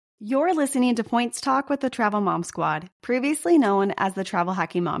You're listening to Points Talk with the Travel Mom Squad, previously known as the Travel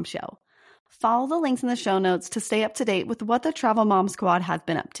Hacking Mom Show. Follow the links in the show notes to stay up to date with what the Travel Mom Squad has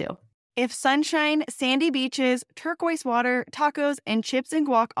been up to. If sunshine, sandy beaches, turquoise water, tacos, and chips and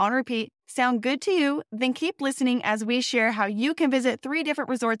guac on repeat sound good to you, then keep listening as we share how you can visit 3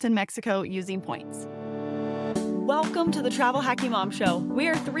 different resorts in Mexico using points. Welcome to the Travel Hacking Mom Show. We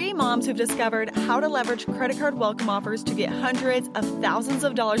are 3 moms who've discovered how to leverage credit card welcome offers to get hundreds of thousands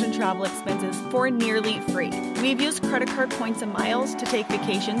of dollars in travel expenses for nearly free. We've used credit card points and miles to take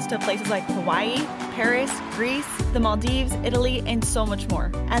vacations to places like Hawaii, Paris, Greece, the Maldives, Italy, and so much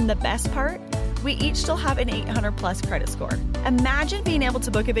more. And the best part? We each still have an 800 plus credit score. Imagine being able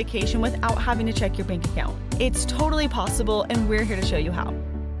to book a vacation without having to check your bank account. It's totally possible, and we're here to show you how.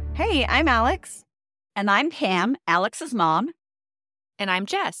 Hey, I'm Alex. And I'm Pam, Alex's mom. And I'm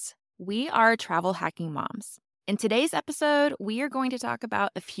Jess. We are Travel Hacking Moms. In today's episode, we are going to talk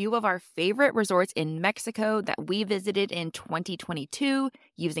about a few of our favorite resorts in Mexico that we visited in 2022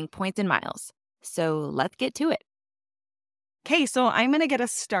 using points and miles. So let's get to it. Okay, so I'm going to get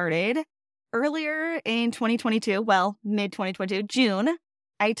us started. Earlier in 2022, well, mid-2022, June,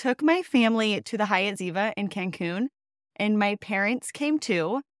 I took my family to the Hyatt Ziva in Cancun, and my parents came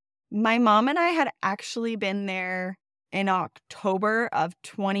too. My mom and I had actually been there in October of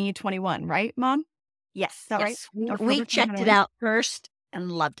 2021, right, Mom? Yes. Is that yes. right? We checked it out first and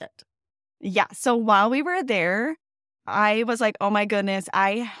loved it. Yeah. So while we were there, I was like, oh my goodness,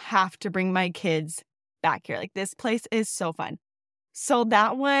 I have to bring my kids back here. Like, this place is so fun. So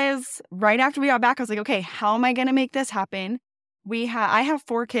that was right after we got back. I was like, okay, how am I going to make this happen? I have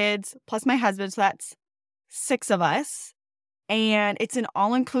 4 kids plus my husband. So that's 6 of us. And it's an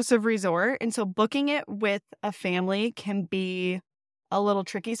all-inclusive resort. And so booking it with a family can be a little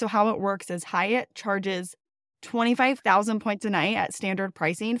tricky. So how it works is Hyatt charges 25,000 points a night at standard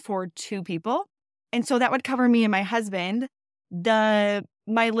pricing for 2 people. And so that would cover me and my husband. My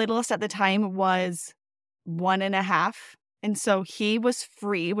littlest at the time was 1.5. And so he was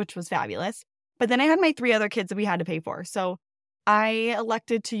free, which was fabulous. But then I had my 3 other kids that we had to pay for. So I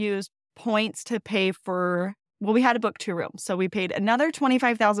elected to use points to pay for... Well, we had to book 2 rooms. So we paid another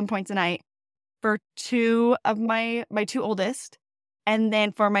 25,000 points a night for 2 of my 2 oldest. And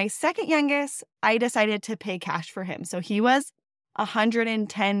then for my second youngest, I decided to pay cash for him. So he was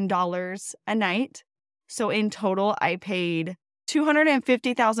 $110 a night. So in total, I paid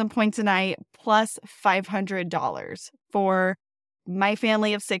 250,000 points a night plus $500 for my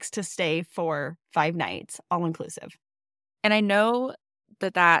family of 6 to stay for 5 nights, all inclusive. And I know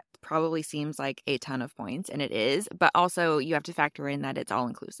that probably seems like a ton of points, and it is, but also you have to factor in that it's all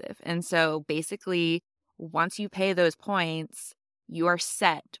inclusive. And so basically, once you pay those points, you are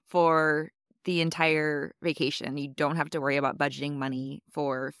set for the entire vacation. You don't have to worry about budgeting money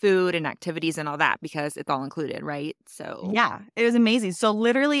for food and activities and all that because it's all included, right? So yeah, it was amazing. So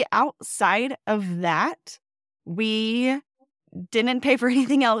literally outside of that, we didn't pay for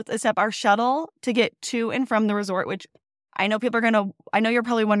anything else except our shuttle to get to and from the resort, which I know I know you're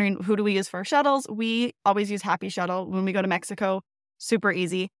probably wondering, who do we use for our shuttles? We always use Happy Shuttle when we go to Mexico. Super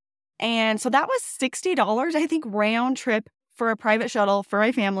easy. And so that was $60, I think, round trip for a private shuttle for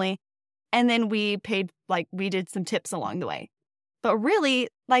my family. And then we paid, we did some tips along the way. But really,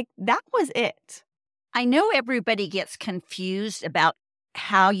 that was it. I know everybody gets confused about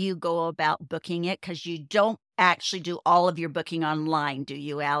how you go about booking it because you don't actually do all of your booking online, do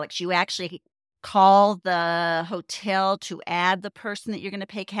you, Alex? You actually call the hotel to add the person that you're going to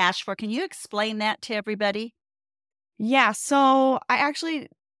pay cash for. Can you explain that to everybody? Yeah, so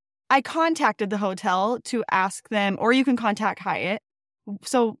I contacted the hotel to ask them, or you can contact Hyatt.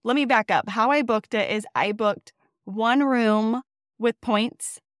 So let me back up. How I booked it is I booked 1 room with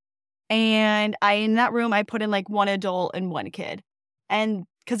points, and in that room I put in 1 adult and 1 kid, and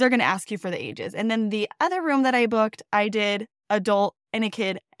because they're going to ask you for the ages. And then the other room that I booked, I did adult and a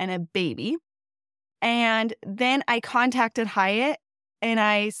kid and a baby. And then I contacted Hyatt and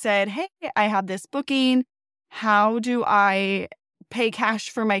I said, hey, I have this booking. How do I pay cash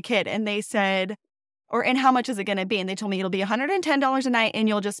for my kid? And they said, and how much is it going to be? And they told me it'll be $110 a night and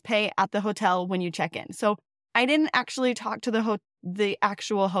you'll just pay at the hotel when you check in. So I didn't actually talk to the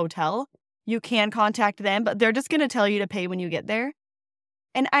actual hotel. You can contact them, but they're just going to tell you to pay when you get there.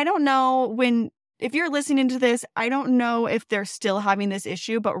 And I don't know if you're listening to this, I don't know if they're still having this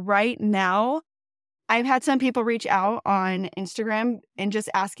issue, but right now, I've had some people reach out on Instagram and just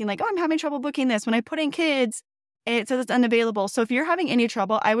asking I'm having trouble booking this. When I put in kids, it says it's unavailable. So if you're having any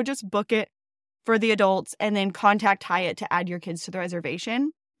trouble, I would just book it for the adults and then contact Hyatt to add your kids to the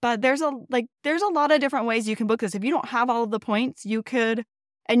reservation. But there's a lot of different ways you can book this. If you don't have all of the points, you could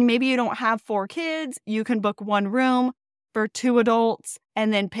and maybe you don't have 4 kids, you can book 1 room for 2 adults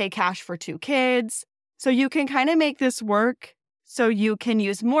and then pay cash for 2 kids. So you can kind of make this work so you can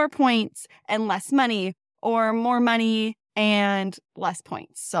use more points and less money, or more money and less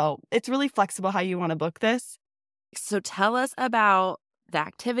points. So it's really flexible how you want to book this. So tell us about the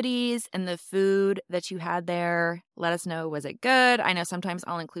activities and the food that you had there. Let us know, was it good? I know sometimes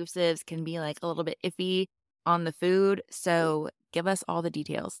all-inclusives can be like a little bit iffy on the food. So give us all the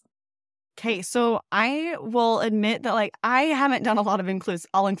details. Okay, so I will admit that like I haven't done a lot of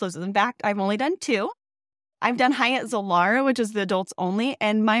all-inclusive. In fact, I've only done 2. I've done Hyatt Zilara, which is the adults only,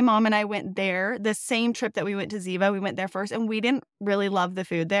 and my mom and I went there the same trip that we went to Ziva. We went there first, and we didn't really love the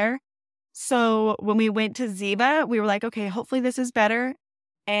food there. So when we went to Ziva, we were like, okay, hopefully this is better.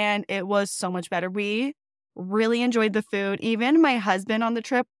 And it was so much better. We really enjoyed the food. Even my husband on the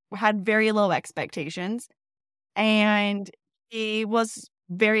trip had very low expectations, and he was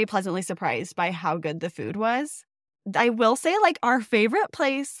very pleasantly surprised by how good the food was. I will say, like, our favorite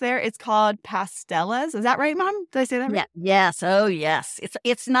place there is called Pastelas. Is that right, Mom? Did I say that right? Yeah. Yes. Oh, yes.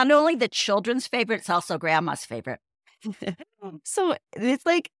 It's not only the children's favorite, it's also grandma's favorite. So it's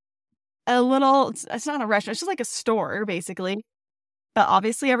like it's not a restaurant, it's just like a store, basically. But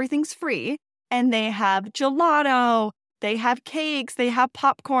obviously everything's free. And they have gelato, they have cakes, they have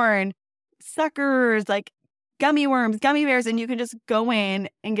popcorn, suckers, like gummy worms, gummy bears, and you can just go in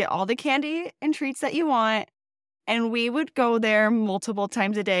and get all the candy and treats that you want. And we would go there multiple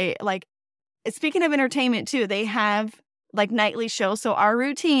times a day. Like, speaking of entertainment too, they have like nightly shows. So our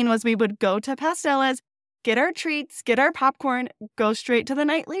routine was we would go to Pastelas, get our treats, get our popcorn, go straight to the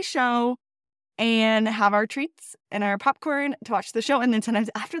nightly show and have our treats and our popcorn to watch the show. And then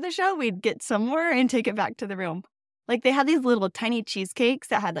sometimes after the show, we'd get some more and take it back to the room. Like, they had these little tiny cheesecakes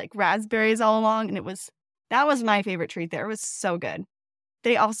that had like raspberries all along. And that was my favorite treat there. It was so good.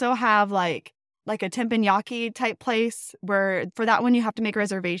 They also have like a teppanyaki type place where for that one you have to make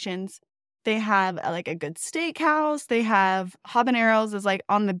reservations. They have like a good steakhouse. They have habaneros is like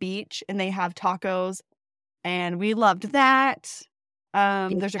on the beach, and they have tacos, and we loved that. There's a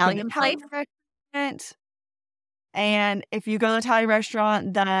good Italian Italian place? restaurant, and if you go to the Italian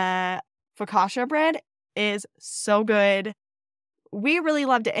restaurant, the focaccia bread is so good. We really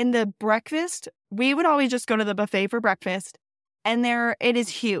loved it. And the breakfast, we would always just go to the buffet for breakfast, and it is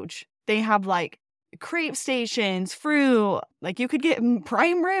huge. They have like crepe stations, fruit, like you could get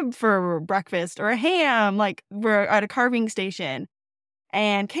prime rib for breakfast, or a ham, like we're at a carving station,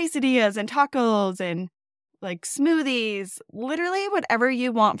 and quesadillas and tacos and like smoothies, literally whatever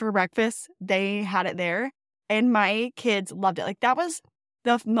you want for breakfast, they had it there. And my kids loved it. Like, that was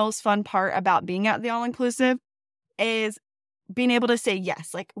the most fun part about being at the all-inclusive, is being able to say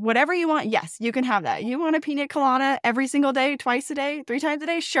yes. Like, whatever you want, yes, you can have that. You want a pina colada every single day, twice a day, 3 times a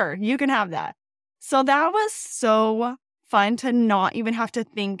day? Sure, you can have that. So that was so fun to not even have to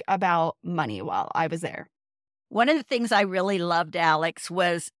think about money while I was there. One of the things I really loved, Alex,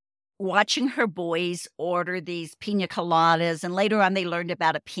 was watching her boys order these pina coladas. And later on, they learned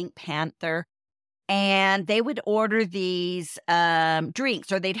about a Pink Panther. And they would order these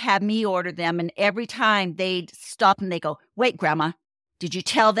drinks, or they'd have me order them. And every time they'd stop and they go, "Wait, Grandma, did you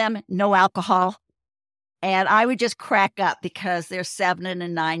tell them no alcohol?" And I would just crack up because they're 7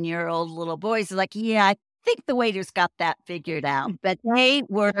 and 9-year-old little boys. They're like, "Yeah, I think the waiter's got that figured out." But they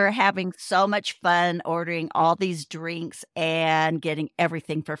were having so much fun ordering all these drinks and getting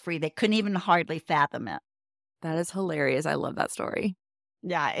everything for free. They couldn't even hardly fathom it. That is hilarious. I love that story.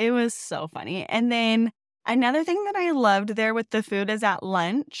 Yeah, it was so funny. And then another thing that I loved there with the food is at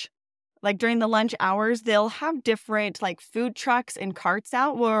lunch. Like, during the lunch hours, they'll have different like food trucks and carts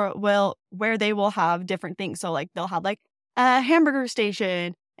out where they will have different things. So like they'll have like a hamburger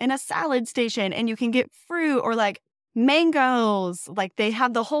station and a salad station, and you can get fruit or like mangoes. Like, they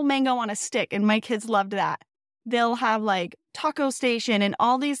have the whole mango on a stick, and my kids loved that. They'll have like taco station and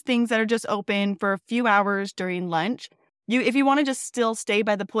all these things that are just open for a few hours during lunch. If you want to just still stay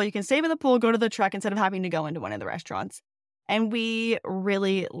by the pool, you can stay by the pool, go to the truck instead of having to go into one of the restaurants. And we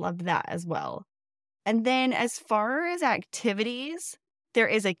really loved that as well. And then as far as activities, there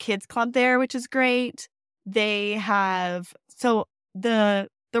is a kids club there, which is great. They have, so the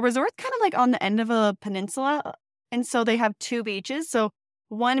resort's kind of like on the end of a peninsula. And so they have 2 beaches. So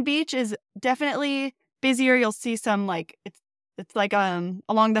one beach is definitely busier. You'll see some like, it's like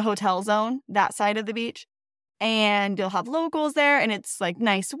along the hotel zone, that side of the beach. And you'll have locals there, and it's like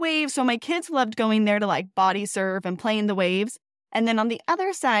nice waves. So my kids loved going there to like body surf and play in the waves. And then on the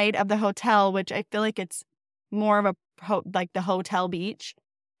other side of the hotel, which I feel like it's more of like the hotel beach,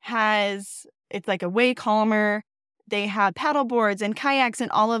 it's like a way calmer. they have paddle boards and kayaks, and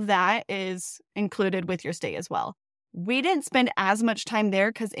all of that is included with your stay as well. We didn't spend as much time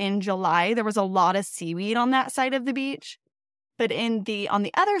there because in July, there was a lot of seaweed on that side of the beach. But on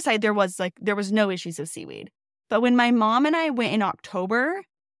the other side, there was no issues of seaweed. But when my mom and I went in October,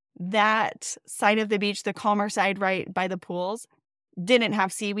 that side of the beach, the calmer side right by the pools, didn't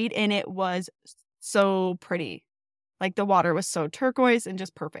have seaweed, and it was so pretty. Like the water was so turquoise and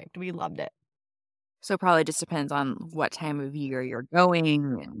just perfect. We loved it. So it probably just depends on what time of year you're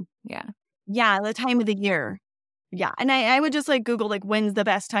going. And Yeah, the time of the year. Yeah. And I would just like Google like when's the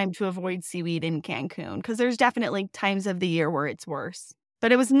best time to avoid seaweed in Cancun, because there's definitely times of the year where it's worse.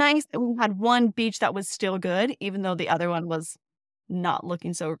 But it was nice that we had one beach that was still good, even though the other one was not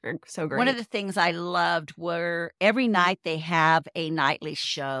looking so great. One of the things I loved were every night they have a nightly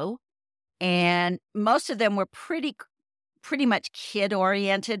show, and most of them were pretty much kid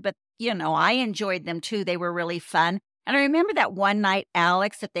oriented, but I enjoyed them too. They were really fun. And I remember that one night,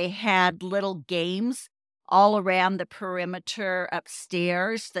 Alex, that they had little games all around the perimeter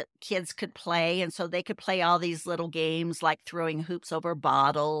upstairs that kids could play. And so they could play all these little games like throwing hoops over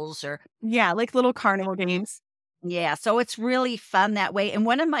bottles or. Yeah, like little carnival games. Yeah, so it's really fun that way. And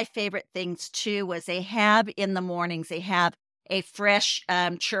one of my favorite things too was they have in the mornings, they have a fresh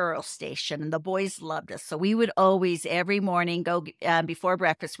churro station, and the boys loved us. So we would always, every morning, go before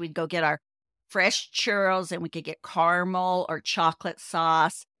breakfast, we'd go get our fresh churros, and we could get caramel or chocolate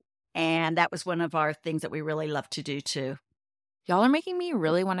sauce. And that was one of our things that we really loved to do too. Y'all are making me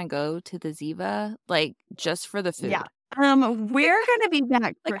really want to go to the Ziva, like just for the food. Yeah. We're gonna be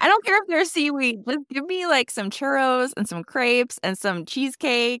back. Like, I don't care if there's seaweed. Just give me like some churros and some crepes and some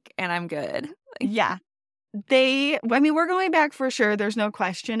cheesecake, and I'm good. Yeah. We're going back for sure. There's no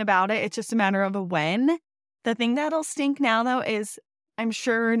question about it. It's just a matter of a when. The thing that'll stink now, though, is I'm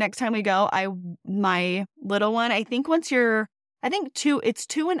sure next time we go, my little one, it's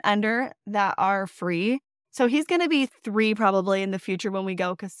 2 and under that are free. So he's going to be 3 probably in the future when we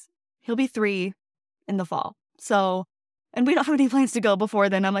go, because he'll be 3 in the fall. So, and we don't have any plans to go before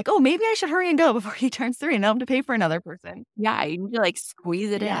then. I'm like, oh, maybe I should hurry and go before he turns 3 and I don't have to pay for another person. Yeah, you need to like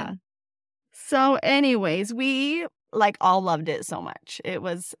squeeze it in. So anyways, we all loved it so much. It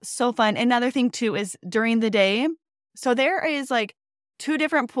was so fun. Another thing too is during the day. So there is 2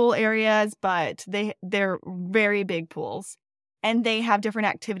 different pool areas, but they're very big pools, and they have different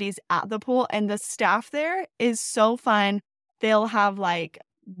activities at the pool, and the staff there is so fun. They'll have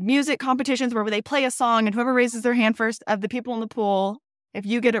music competitions where they play a song, and whoever raises their hand first of the people in the pool, if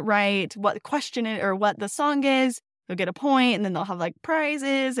you get it right, what the question is or what the song is, you'll get a point, and then they'll have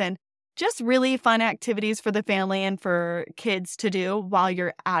prizes and just really fun activities for the family and for kids to do while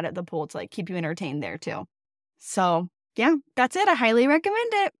you're at the pool to keep you entertained there too. So yeah, that's it. I highly recommend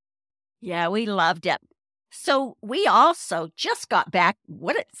it. Yeah, we loved it. So we also just got back,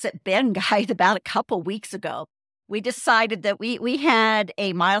 what it's been, guys, about a couple weeks ago. We decided that we had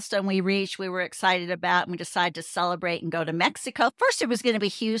a milestone we reached, we were excited about, and we decided to celebrate and go to Mexico. First, it was going to be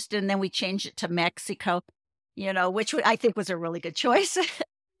Houston, then we changed it to Mexico, which I think was a really good choice.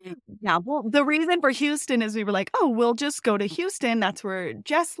 Yeah, well, the reason for Houston is we were like, oh, we'll just go to Houston. That's where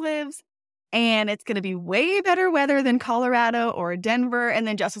Jess lives. And it's going to be way better weather than Colorado or Denver. And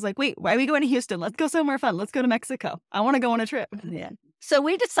then Jess was like, wait, why are we going to Houston? Let's go somewhere fun. Let's go to Mexico. I want to go on a trip. Yeah. So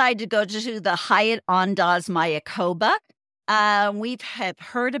we decided to go to the Hyatt Andaz Mayakoba. We have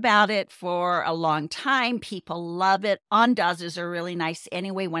heard about it for a long time. People love it. Andazes are really nice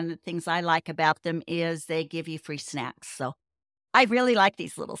anyway. One of the things I like about them is they give you free snacks. So I really like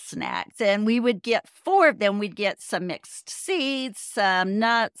these little snacks. And we would get 4 of them. We'd get some mixed seeds, some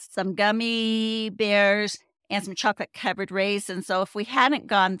nuts, some gummy bears, and some chocolate-covered raisins. So if we hadn't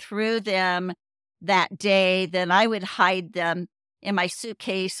gone through them that day, then I would hide them in my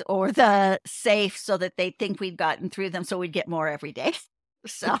suitcase or the safe so that they'd think we'd gotten through them, so we'd get more every day.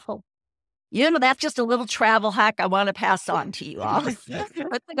 So, that's just a little travel hack I want to pass on to you all. Put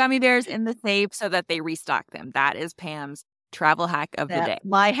the gummy bears in the safe so that they restock them. That is Pam's travel hack of the day.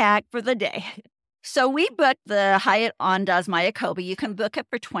 My hack for the day. So we booked the Hyatt Andaz Mayakoba. You can book it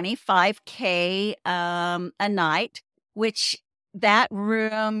for $25K a night, which that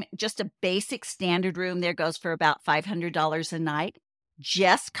room, just a basic standard room there, goes for about $500 a night.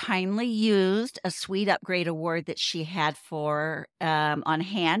 Jess kindly used a suite upgrade award that she had for on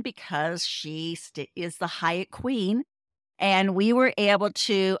hand because she is the Hyatt Queen. And we were able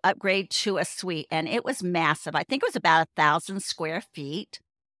to upgrade to a suite, and it was massive. I think it was about 1,000 square feet.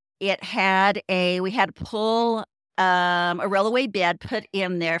 We had to pull a rollaway bed put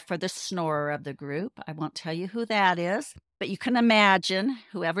in there for the snorer of the group. I won't tell you who that is, but you can imagine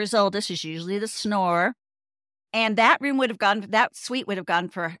whoever's oldest is usually the snorer. And that suite would have gone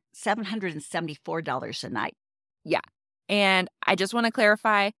for $774 a night. Yeah. And I just want to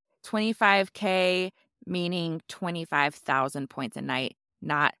clarify, 25K meaning 25,000 points a night,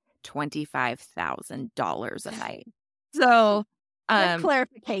 not $25,000 a night. So, Good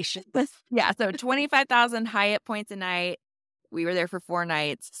clarification. yeah, so 25,000 Hyatt points a night. We were there for 4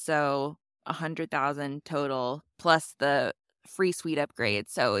 nights, so 100,000 total plus the free suite upgrade.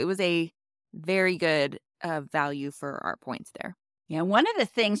 So it was a very good value for our points there. Yeah, one of the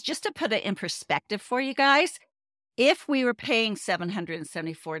things, just to put it in perspective for you guys, if we were paying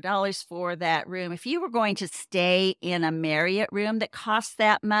 $774 for that room, if you were going to stay in a Marriott room that costs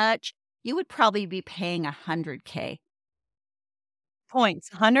that much, you would probably be paying $100K.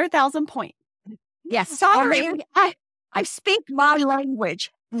 Points, 100,000 points. Yes, sorry. I speak my language.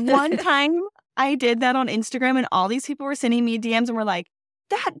 One time I did that on Instagram and all these people were sending me DMs and were like,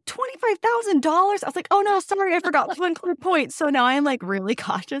 that $25,000. I was like, oh no, sorry, I forgot to include points. So now I'm like really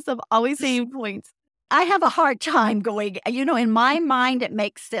cautious of always saying points. I have a hard time going, in my mind, it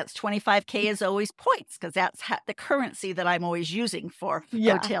makes sense. 25K is always points because that's the currency that I'm always using for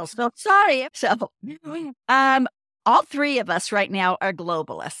hotels. So sorry. So, all 3 of us right now are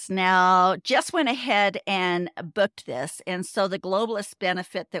globalists. Now, just went ahead and booked this. And so the globalist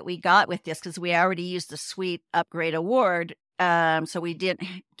benefit that we got with this, because we already used the suite upgrade award, so we didn't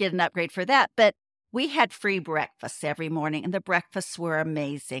get an upgrade for that. But we had free breakfasts every morning, and the breakfasts were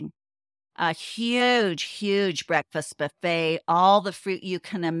amazing. A huge, huge breakfast buffet, all the fruit you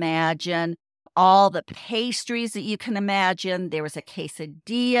can imagine, all the pastries that you can imagine. There was a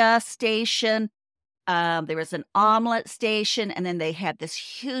quesadilla station. There was an omelet station, and then they had this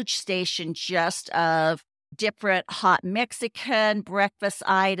huge station just of different hot Mexican breakfast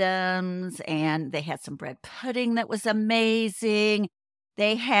items, and they had some bread pudding that was amazing.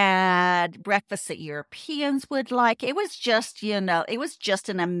 They had breakfast that Europeans would like. It was just, it was just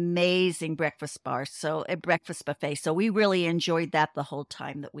an amazing breakfast buffet. So we really enjoyed that the whole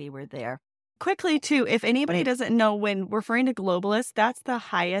time that we were there. Quickly, too, if anybody doesn't know, when referring to globalist, that's the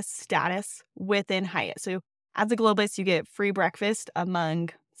highest status within Hyatt. So as a globalist, you get free breakfast among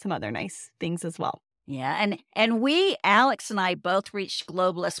some other nice things as well. Yeah, and we, Alex and I, both reached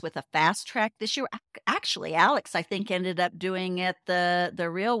globalist with a fast track this year. Actually, Alex, I think, ended up doing it the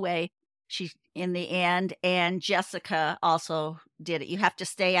real way. She in the end, and Jessica also did it. You have to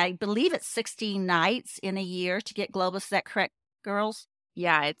stay, I believe it's 16 nights in a year to get globalist. Is that correct, girls?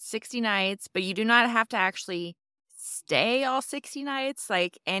 Yeah, it's 60 nights, but you do not have to actually stay all 60 nights.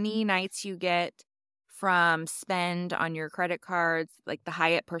 Like any nights you get from spend on your credit cards, like the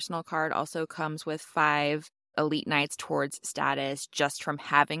Hyatt personal card also comes with 5 elite nights towards status just from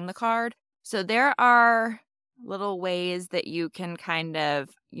having the card. So there are little ways that you can kind of,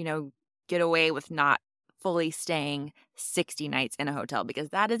 get away with not fully staying 60 nights in a hotel, because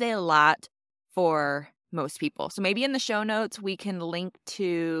that is a lot for most people. So maybe in the show notes, we can link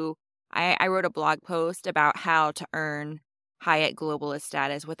to, I wrote a blog post about how to earn Hyatt Globalist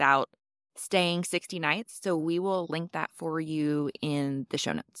status without staying 60 nights. So we will link that for you in the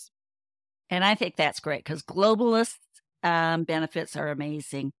show notes. And I think that's great because globalist benefits are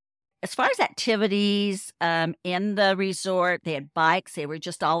amazing. As far as activities in the resort, they had bikes. They were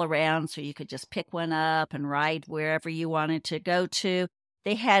just all around, so you could just pick one up and ride wherever you wanted to go to.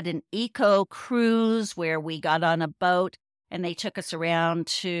 They had an eco cruise where we got on a boat and they took us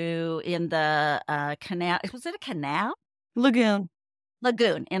around in the canal. Was it a canal? Lagoon,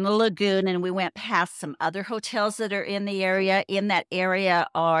 in the lagoon, and we went past some other hotels that are in the area. In that area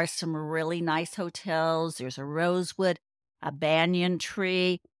are some really nice hotels. There's a rosewood, a banyan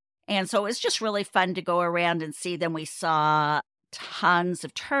tree. And so it was just really fun to go around and see them. We saw tons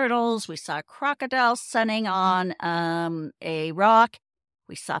of turtles. We saw crocodiles sunning on a rock.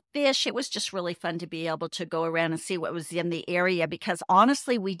 We saw fish. It was just really fun to be able to go around and see what was in the area because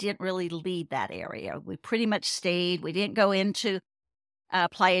honestly, we didn't really leave that area. We pretty much stayed. We didn't go into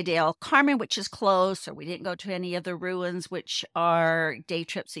Playa del Carmen, which is close, or we didn't go to any of the ruins, which are day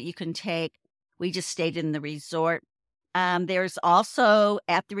trips that you can take. We just stayed in the resort. There's also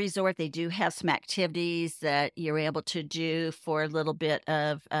at the resort, they do have some activities that you're able to do for a little bit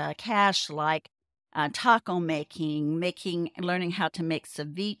of cash, like taco making, learning how to make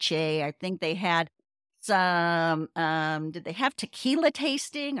ceviche. I think they had some, did they have tequila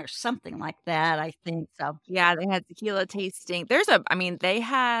tasting or something like that? I think so. Yeah, they had tequila tasting. They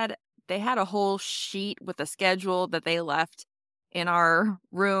had a whole sheet with a schedule that they left in our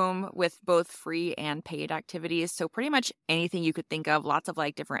room with both free and paid activities. So pretty much anything you could think of, lots of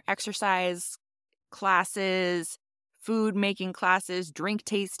like different exercise classes, food making classes, drink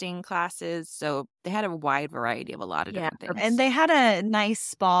tasting classes. So they had a wide variety of a lot of Yeah, different things. And they had a nice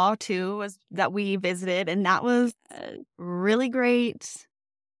spa too, that we visited, and that was really great.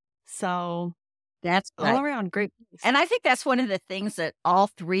 So that's all right. around great place. And I think that's one of the things that all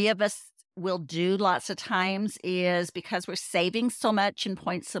three of us will do lots of times is because we're saving so much in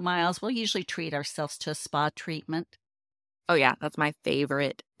points and miles, we'll usually treat ourselves to a spa treatment. Oh, yeah. That's my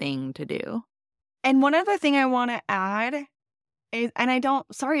favorite thing to do. And one other thing I want to add is, and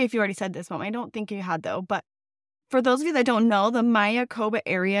sorry if you already said this, Mom, I don't think you had though, but for those of you that don't know, the Mayakoba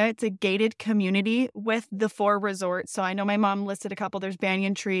area, it's a gated community with the 4 resorts. So I know my mom listed a couple. There's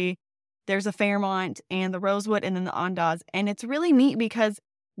Banyan Tree, there's a Fairmont, and the Rosewood, and then the Andaz. And it's really neat because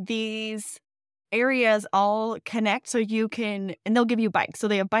these areas all connect, so you can, and they'll give you bikes. So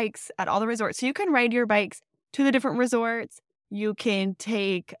they have bikes at all the resorts. So you can ride your bikes to the different resorts. You can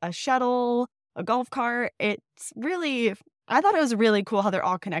take a shuttle, a golf cart. It's really, I thought it was really cool how they're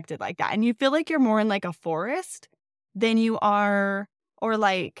all connected like that. And you feel like you're more in like a forest than you are, or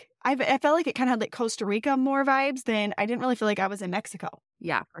like, I felt like it kind of had like Costa Rica more vibes than, I didn't really feel like I was in Mexico.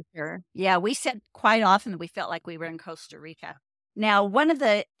 Yeah, for sure. Yeah, we said quite often that we felt like we were in Costa Rica. Now, one of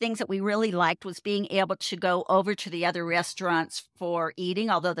the things that we really liked was being able to go over to the other restaurants for eating,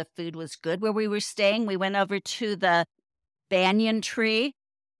 although the food was good where we were staying. We went over to the Banyan Tree,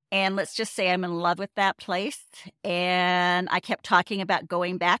 and let's just say I'm in love with that place. And I kept talking about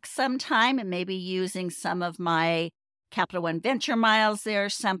going back sometime and maybe using some of my Capital One Venture miles there or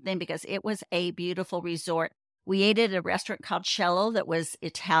something, because it was a beautiful resort. We ate at a restaurant called Cello that was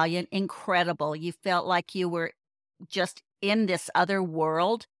Italian, incredible. You felt like you were just in this other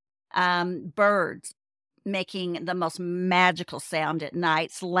world. Birds making the most magical sound at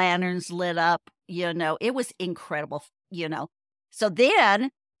nights, lanterns lit up, it was incredible, So then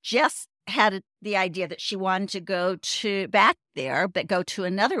Jess had the idea that she wanted to go back there, but go to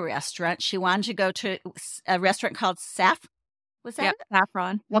another restaurant. She wanted to go to a restaurant called Was that Yep, it?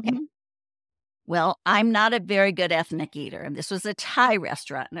 Saffron. Okay. Well, I'm not a very good ethnic eater, and this was a Thai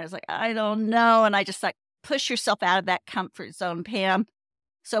restaurant. And I was like, I don't know. And I just like, push yourself out of that comfort zone, Pam.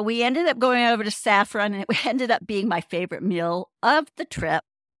 So we ended up going over to Saffron, and it ended up being my favorite meal of the trip.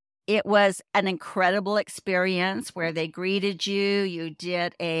 It was an incredible experience where they greeted you. You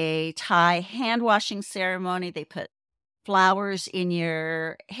did a Thai hand washing ceremony. They put flowers in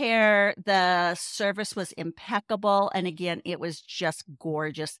your hair. The service was impeccable. And again, it was just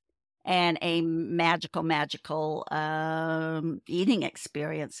gorgeous and a magical eating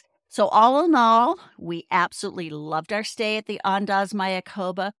experience. So all in all, we absolutely loved our stay at the Andaz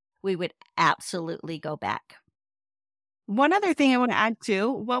Mayakoba. We would absolutely go back. One other thing I want to add too,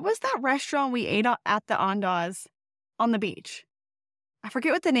 what was that restaurant we ate at the Andaz on the beach? I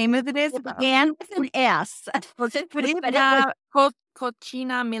forget what the name of it is. It began with an S. Was it But it was,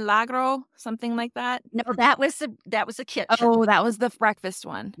 Cocina Milagro, something like that? no, that was a kitchen. Oh, that was the breakfast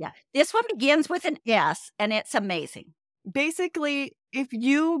one. Yeah. This one begins with an S, and it's amazing. Basically, if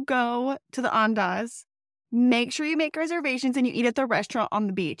you go to the Andaz, make sure you make reservations and you eat at the restaurant on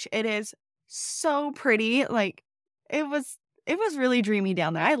the beach. It is so pretty. Like, it was really dreamy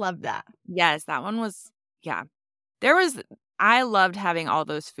down there. I loved that. Yes, that one was, yeah. I loved having all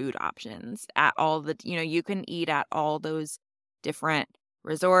those food options at all you can eat at all those different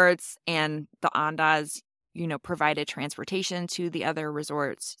resorts, and the Andaz, provided transportation to the other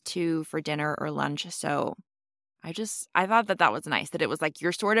resorts for dinner or lunch. So I thought that was nice, that it was like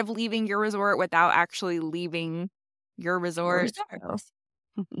you're sort of leaving your resort without actually leaving your resort.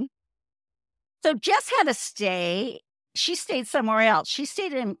 So Jess had a stay. She stayed somewhere else. She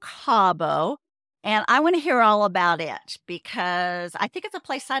stayed in Cabo, and I want to hear all about it because I think it's a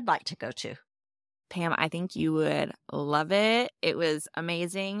place I'd like to go to. Pam, I think you would love it. It was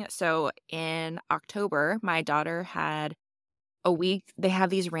amazing. So in October, my daughter had a week. They have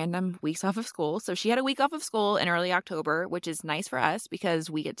these random weeks off of school. So she had a week off of school in early October, which is nice for us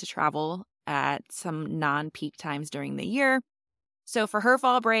because we get to travel at some non-peak times during the year. So for her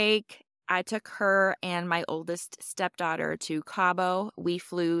fall break, I took her and my oldest stepdaughter to Cabo. We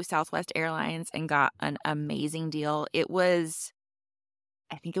flew Southwest Airlines and got an amazing deal.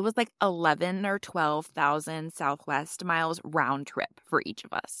 I think it was like 11 or 12,000 Southwest miles round trip for each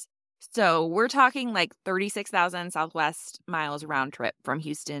of us. So we're talking like 36,000 Southwest miles round trip from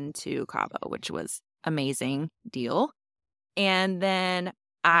Houston to Cabo, which was amazing deal. And then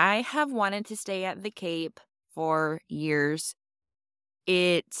I have wanted to stay at the Cape for years.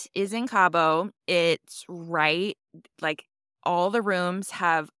 It is in Cabo. It's right, like all the rooms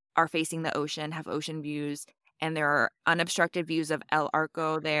are facing the ocean, have ocean views, and there are unobstructed views of El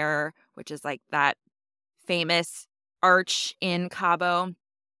Arco there, which is like that famous arch in Cabo,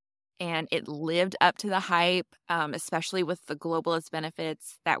 and it lived up to the hype, especially with the globalist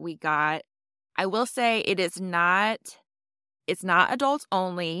benefits that we got. I will say it's not adults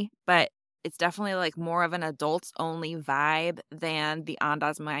only, but it's definitely like more of an adults only vibe than the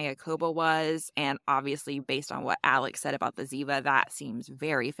Andaz Mayakoba was. And obviously, based on what Alex said about the Ziva, that seems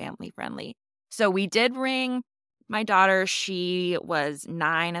very family friendly. So we did bring my daughter. She was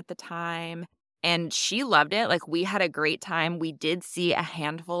 9 at the time, and she loved it. Like, we had a great time. We did see a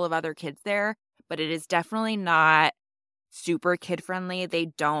handful of other kids there, but it is definitely not super kid friendly. They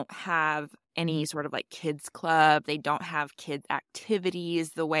don't have any sort of like kids club. They don't have kids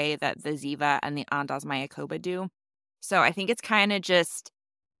activities the way that the Ziva and the Andaz Mayakoba do. So I think it's kind of just,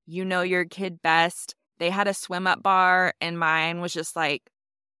 your kid best. They had a swim up bar, and mine was just like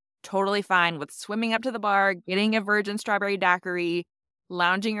totally fine with swimming up to the bar, getting a virgin strawberry daiquiri,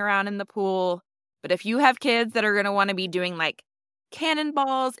 lounging around in the pool. But if you have kids that are going to want to be doing like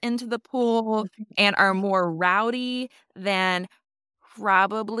cannonballs into the pool and are more rowdy, then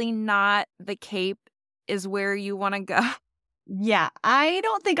probably not the Cape is where you want to go. Yeah, I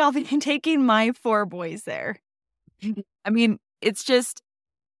don't think I'll be taking my 4 boys there. I mean, it's just,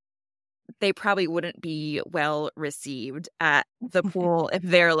 they probably wouldn't be well received at the pool if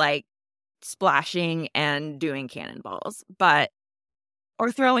they're like splashing and doing cannonballs.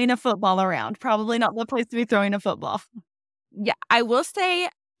 Or throwing a football around. Probably not the place to be throwing a football. Yeah, I will say,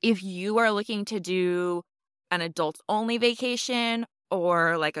 if you are looking to do an adults-only vacation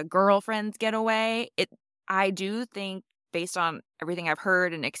or like a girlfriend's getaway, I do think, based on everything I've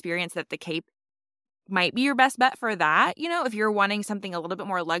heard and experienced, that the Cape might be your best bet for that. If you're wanting something a little bit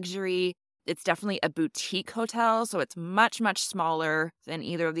more luxury, it's definitely a boutique hotel, so it's much, much smaller than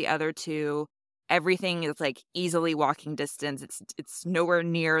either of the other two. Everything is like easily walking distance. It's nowhere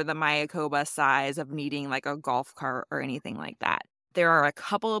near the Mayakoba size of needing like a golf cart or anything like that. There are a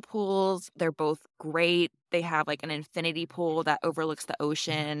couple of pools. They're both great. They have like an infinity pool that overlooks the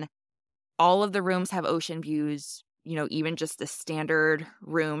ocean. All of the rooms have ocean views. Even just the standard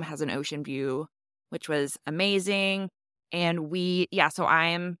room has an ocean view, which was amazing. And so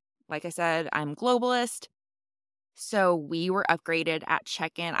like I said, I'm globalist. So we were upgraded at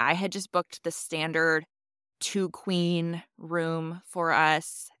check-in. I had just booked the standard 2-queen room for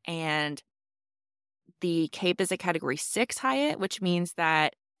us, and the Cape is a category 6 Hyatt, which means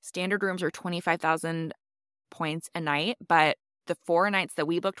that standard rooms are 25,000 points a night, but the 4 nights that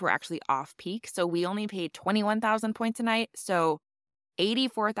we booked were actually off-peak, so we only paid 21,000 points a night, so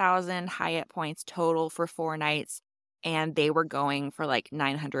 84,000 Hyatt points total for 4 nights, and they were going for like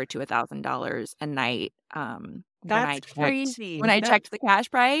 $900 to $1,000 a night. That's crazy. When I checked the cash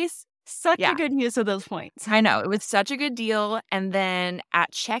price. Such a good use of those points. I know. It was such a good deal. And then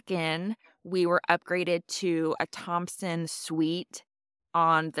at check-in, we were upgraded to a Thompson suite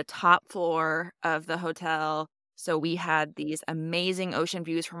on the top floor of the hotel. So we had these amazing ocean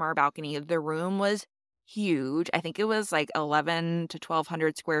views from our balcony. The room was huge. I think it was like 1,100 to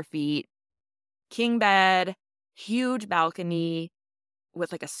 1,200 square feet. King bed, huge balcony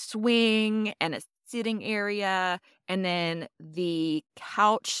with like a swing and a sitting area, and then the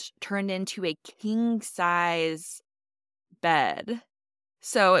couch turned into a king-size bed.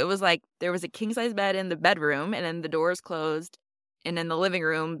 So it was like there was a king-size bed in the bedroom, and then the doors closed, and in the living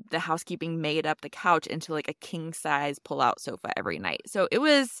room, the housekeeping made up the couch into like a king-size pull-out sofa every night. So it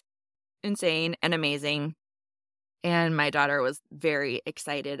was insane and amazing. And my daughter was very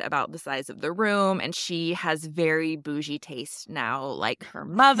excited about the size of the room, and she has very bougie taste now, like her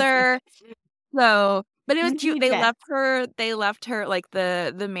mother. So, but it was cute. They left her like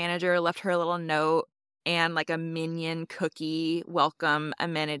the manager left her a little note and like a minion cookie welcome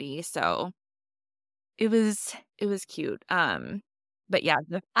amenity. So it was cute. But yeah,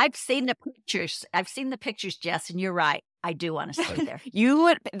 I've seen the pictures, Jess, and you're right. I do want to stay there.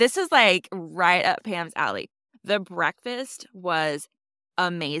 This is like right up Pam's alley. The breakfast was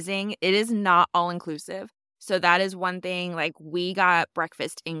amazing. It is not all inclusive. So that is one thing. Like, we got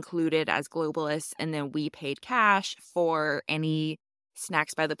breakfast included as globalists, and then we paid cash for any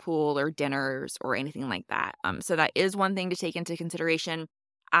snacks by the pool or dinners or anything like that. So that is one thing to take into consideration.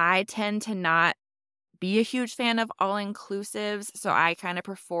 I tend to not be a huge fan of all-inclusives, so I kind of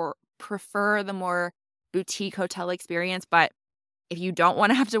prefer the more boutique hotel experience. But if you don't want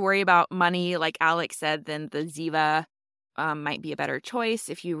to have to worry about money, like Alex said, then the Ziva might be a better choice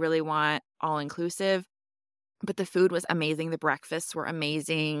if you really want all-inclusive. But the food was amazing. The breakfasts were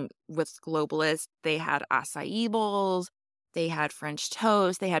amazing with Globalist. They had acai bowls. They had French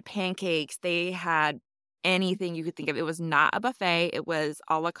toast. They had pancakes. They had anything you could think of. It was not a buffet. It was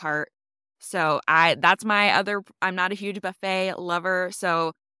a la carte. So that's my other, I'm not a huge buffet lover.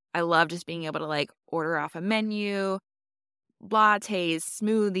 So I love just being able to like order off a menu, lattes,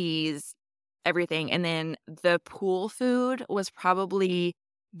 smoothies, everything. And then the pool food was probably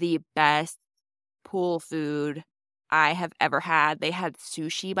the best pool food I have ever had. They had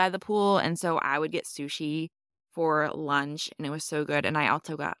sushi by the pool. And so I would get sushi for lunch and it was so good. And I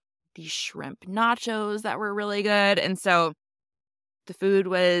also got these shrimp nachos that were really good. And so the food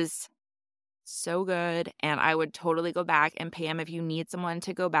was so good. And I would totally go back. And Pam, if you need someone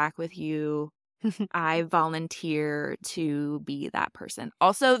to go back with you, I volunteer to be that person.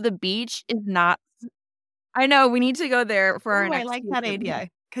 Also, the beach is not, I know we need to go there for our next I like that season. idea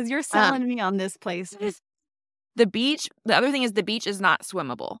because you're selling me on this place. The beach, the other thing is the beach is not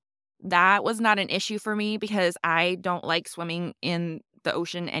swimmable. That was not an issue for me because I don't like swimming in the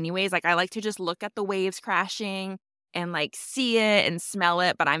ocean anyways. Like I like to just look at the waves crashing and like see it and smell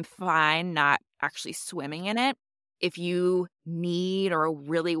it, but I'm fine not actually swimming in it. If you need or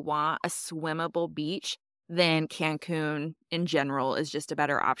really want a swimmable beach, then Cancun in general is just a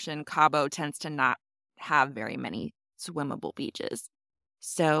better option. Cabo tends to not have very many swimmable beaches.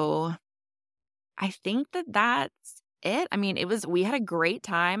 So I think that's it. I mean, we had a great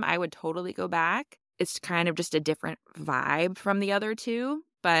time. I would totally go back. It's kind of just a different vibe from the other two,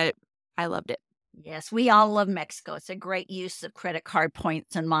 but I loved it. Yes, we all love Mexico. It's a great use of credit card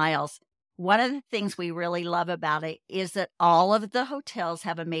points and miles. One of the things we really love about it is that all of the hotels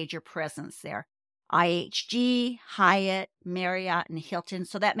have a major presence there. IHG, Hyatt, Marriott, and Hilton.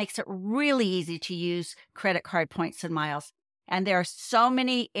 So that makes it really easy to use credit card points and miles. And there are so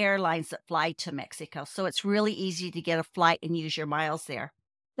many airlines that fly to Mexico. So it's really easy to get a flight and use your miles there.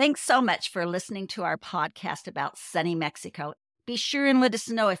 Thanks so much for listening to our podcast about sunny Mexico. Be sure and let us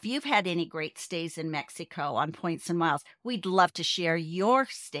know if you've had any great stays in Mexico on points and miles. We'd love to share your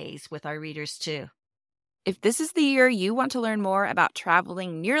stays with our readers too. If this is the year you want to learn more about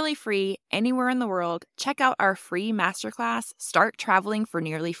traveling nearly free anywhere in the world, check out our free masterclass, Start Traveling for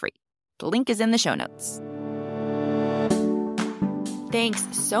Nearly Free. The link is in the show notes. Thanks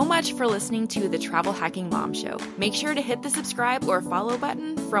so much for listening to the Travel Hacking Mom Show. Make sure to hit the subscribe or follow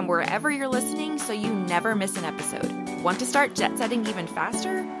button from wherever you're listening so you never miss an episode. Want to start jet setting even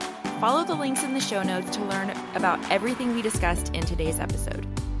faster? Follow the links in the show notes to learn about everything we discussed in today's episode.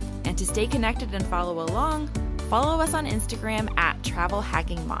 And to stay connected and follow along, follow us on Instagram at Travel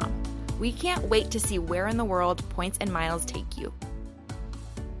Hacking Mom. We can't wait to see where in the world points and miles take you.